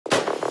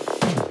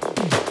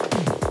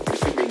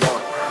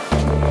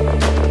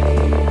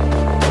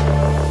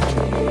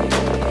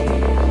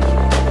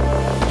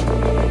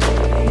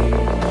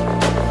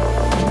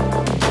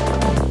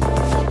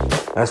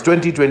As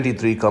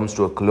 2023 comes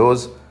to a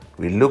close,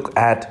 we look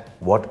at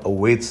what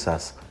awaits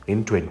us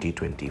in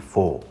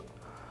 2024.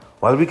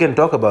 While we can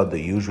talk about the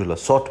usual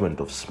assortment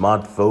of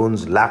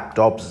smartphones,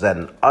 laptops,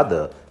 and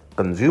other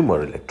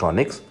consumer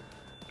electronics,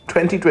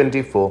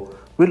 2024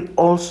 will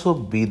also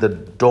be the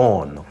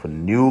dawn of a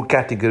new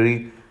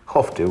category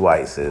of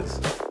devices.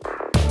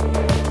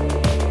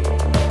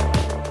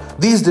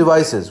 These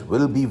devices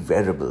will be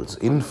wearables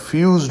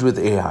infused with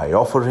AI,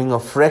 offering a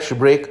fresh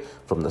break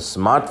from the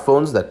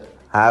smartphones that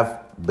have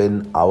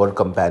been our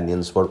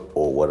companions for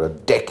over a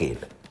decade.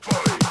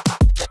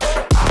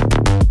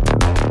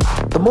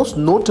 The most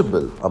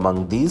notable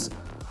among these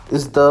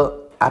is the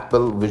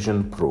Apple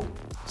Vision Pro,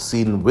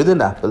 seen within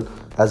Apple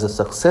as a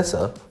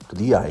successor to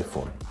the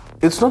iPhone.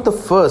 It's not the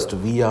first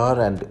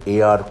VR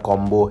and AR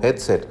combo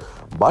headset,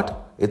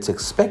 but it's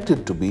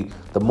expected to be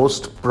the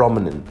most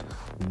prominent,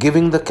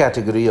 giving the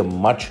category a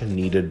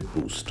much-needed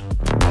boost.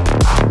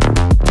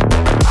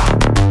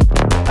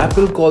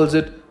 Apple calls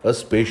it a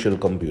spatial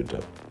computer,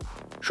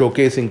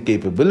 showcasing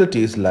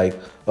capabilities like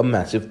a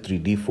massive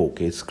 3D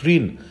 4K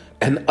screen,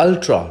 an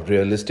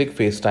ultra-realistic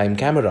FaceTime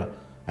camera,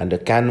 and a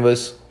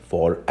canvas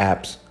for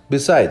apps,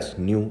 besides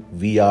new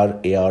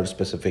VR/AR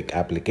specific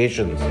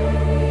applications.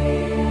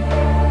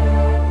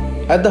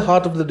 At the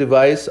heart of the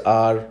device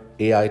are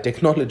AI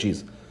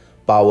technologies,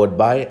 powered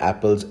by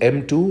Apple's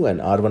M2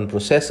 and R1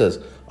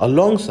 processors,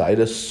 alongside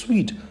a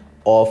suite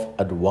of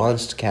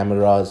advanced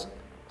cameras,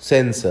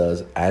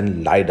 sensors,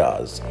 and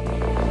LiDARs.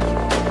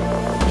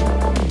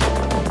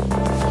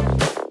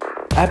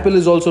 Apple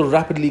is also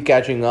rapidly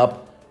catching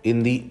up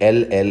in the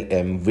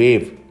LLM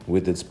wave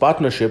with its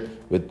partnership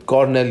with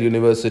Cornell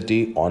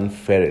University on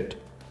Ferret,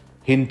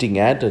 hinting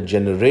at a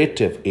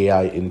generative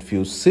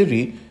AI-infused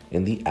Siri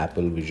in the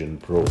Apple Vision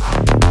Pro.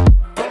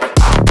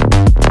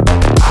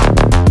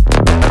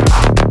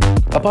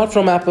 Apart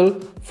from Apple,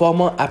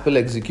 former Apple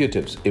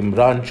executives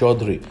Imran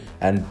Chaudhry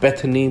and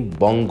Bethany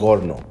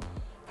Bongorno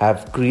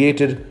have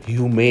created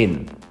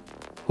Humane,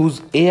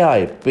 whose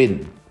AI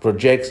pin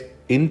projects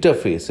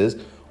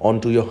interfaces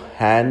onto your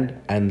hand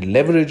and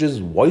leverages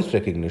voice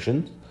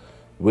recognition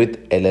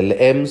with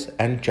LLMs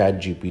and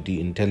ChatGPT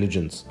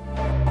intelligence.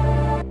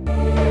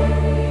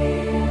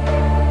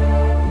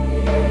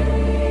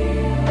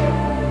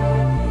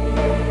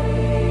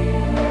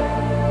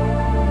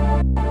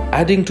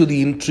 Adding to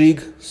the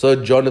intrigue,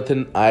 Sir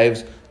Jonathan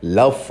Ive's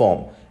Love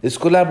Form is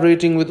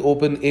collaborating with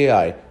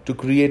OpenAI to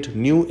create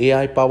new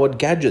AI-powered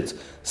gadgets,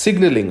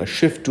 signaling a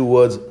shift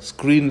towards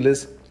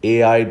screenless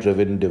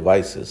AI-driven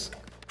devices.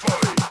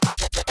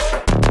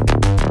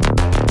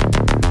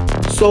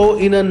 So,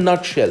 in a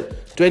nutshell,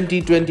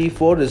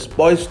 2024 is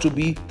poised to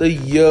be the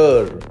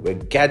year where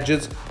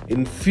gadgets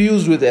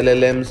infused with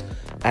LLMs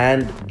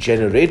and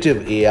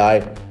generative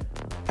AI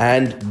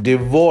and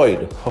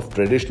devoid of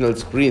traditional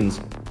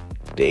screens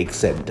take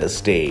center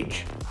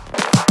stage.